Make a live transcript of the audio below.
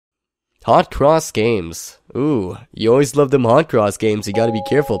Hot cross games. Ooh, you always love them hot cross games. You gotta be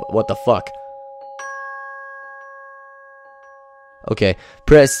careful. What the fuck? Okay,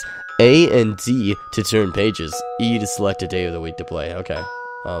 press A and D to turn pages. E to select a day of the week to play. Okay.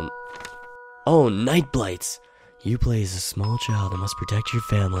 Oh, Night Blights. You play as a small child and must protect your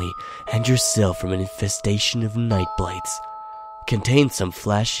family and yourself from an infestation of night blights. Contains some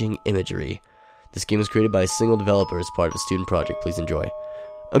flashing imagery. This game was created by a single developer as part of a student project. Please enjoy.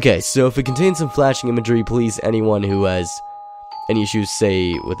 Okay, so if it contains some flashing imagery, please, anyone who has any issues,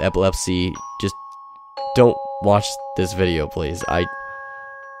 say, with epilepsy, just don't watch this video, please. I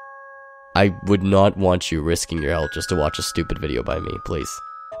would not want you risking your health just to watch a stupid video by me, please.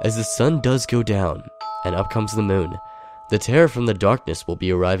 As the sun does go down, and up comes the moon, the terror from the darkness will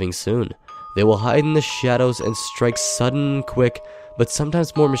be arriving soon. They will hide in the shadows and strike sudden and quick, but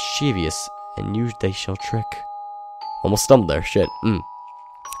sometimes more mischievous, and you they shall trick. Almost stumbled there, shit.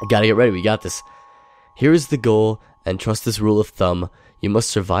 Gotta get ready, we got this. Here is the goal, and trust this rule of thumb. You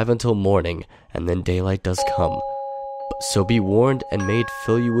must survive until morning, and then daylight does come. So be warned and made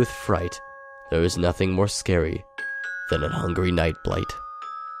fill you with fright. There is nothing more scary than a hungry night blight.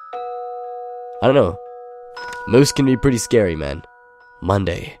 I don't know. Moose can be pretty scary, man.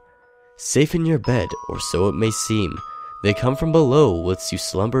 Monday. Safe in your bed, or so it may seem. They come from below whilst you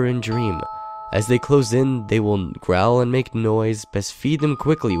slumber and dream. As they close in, they will growl and make noise. Best feed them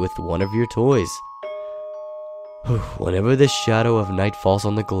quickly with one of your toys. Whenever the shadow of night falls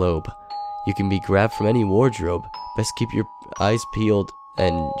on the globe, you can be grabbed from any wardrobe. Best keep your eyes peeled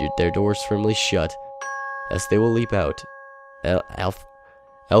and their doors firmly shut, as they will leap out.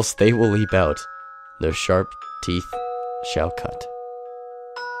 Else they will leap out. Their sharp teeth shall cut.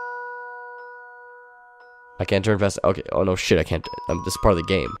 I can't turn fast. Okay. Oh no, shit! I can't. This is part of the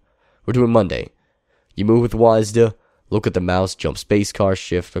game. We're doing Monday. You move with WASD. Look at the mouse. Jump space car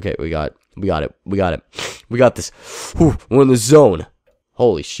shift. Okay, we got it. We got this. Whew, we're in the zone.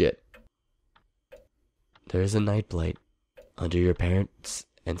 Holy shit. There is a night blight under your parents'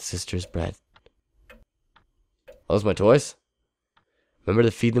 and sister's bed. Those my toys? Remember to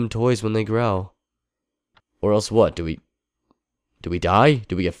feed them toys when they growl. Or else what? Do we die?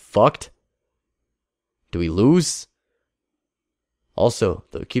 Do we get fucked? Do we lose? Also,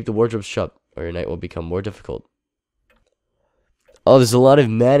 keep the wardrobe shut, or your night will become more difficult. Oh, there's a lot of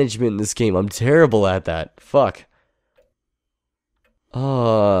management in this game. I'm terrible at that. Fuck.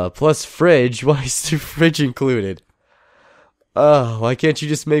 Plus fridge. Why is the fridge included? Why can't you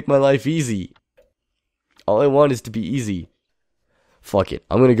just make my life easy? All I want is to be easy. Fuck it.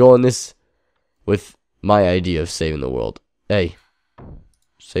 I'm gonna go on this with my idea of saving the world. Hey.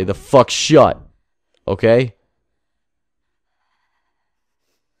 Say the fuck shut. Okay?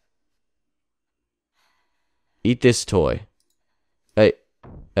 Eat this toy.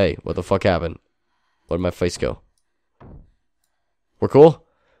 Hey, what the fuck happened? Where'd my face go? We're cool?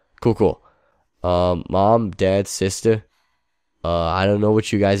 Cool. Mom, dad, sister. I don't know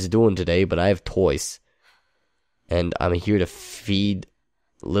what you guys are doing today, but I have toys. And I'm here to feed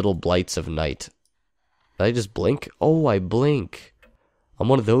little blights of night. Did I just blink? Oh, I blink. I'm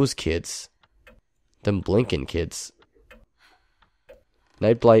one of those kids. Them blinking kids.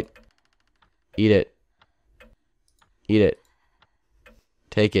 Night blight. Eat it. Eat it.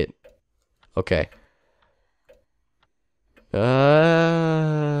 Take it. Okay.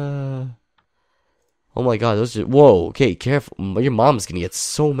 Oh my god, those are... Whoa, okay, careful. Your mom's gonna get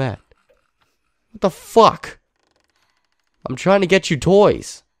so mad. What the fuck? I'm trying to get you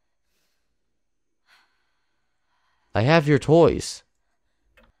toys. I have your toys.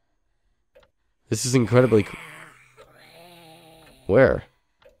 This is incredibly... Where?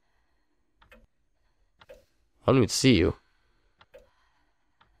 I don't even see you.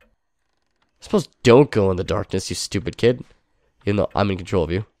 I suppose don't go in the darkness, you stupid kid. Even though I'm in control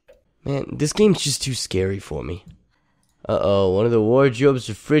of you. Man, this game's just too scary for me. Uh-oh, one of the wardrobes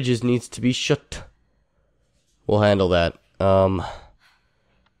or fridges needs to be shut. We'll handle that.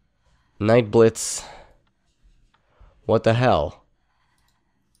 Night Blitz. What the hell?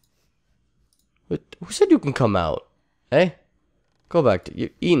 Who said you can come out? Hey? Go back to... You're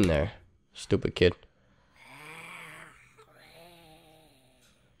eating there, stupid kid.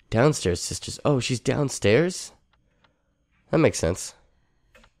 Downstairs, sisters. Oh, she's downstairs? That makes sense.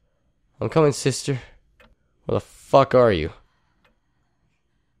 I'm coming, sister. Where the fuck are you?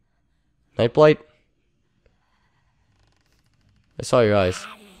 Night Blight? I saw your eyes.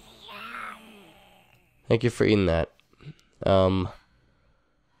 Thank you for eating that.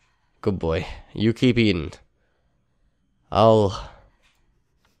 Good boy. You keep eating. I'll...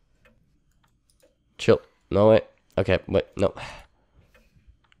 Chill. No, wait. Okay, wait, no.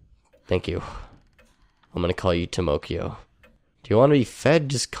 Thank you. I'm gonna call you Tomokio. Do you want to be fed?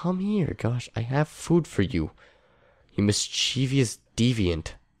 Just come here. Gosh, I have food for you. You mischievous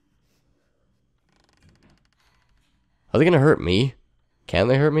deviant. Are they gonna hurt me? Can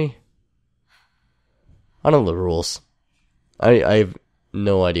they hurt me? I don't know the rules. I have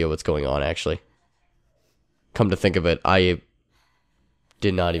no idea what's going on, actually. Come to think of it, I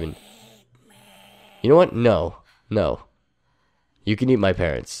did not even... You know what? No. No. You can eat my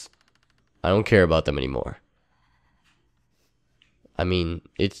parents. I don't care about them anymore. I mean,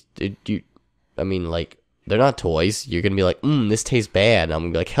 like, they're not toys. You're gonna be like, this tastes bad. And I'm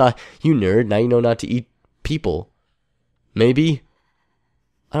gonna be like, ha, you nerd, now you know not to eat people. Maybe?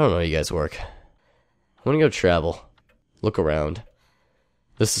 I don't know how you guys work. I wanna go travel. Look around.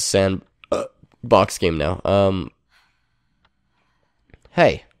 This is box game now.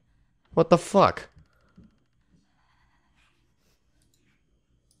 Hey. What the fuck?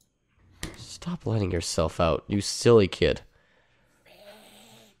 Stop letting yourself out, you silly kid.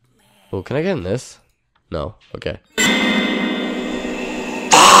 Oh, can I get in this? No. Okay.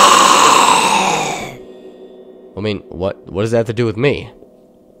 I mean, what does that have to do with me?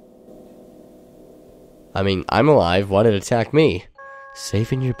 I mean, I'm alive. Why did it attack me?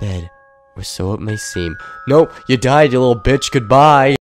 Safe in your bed, or so it may seem. Nope, you died, you little bitch. Goodbye.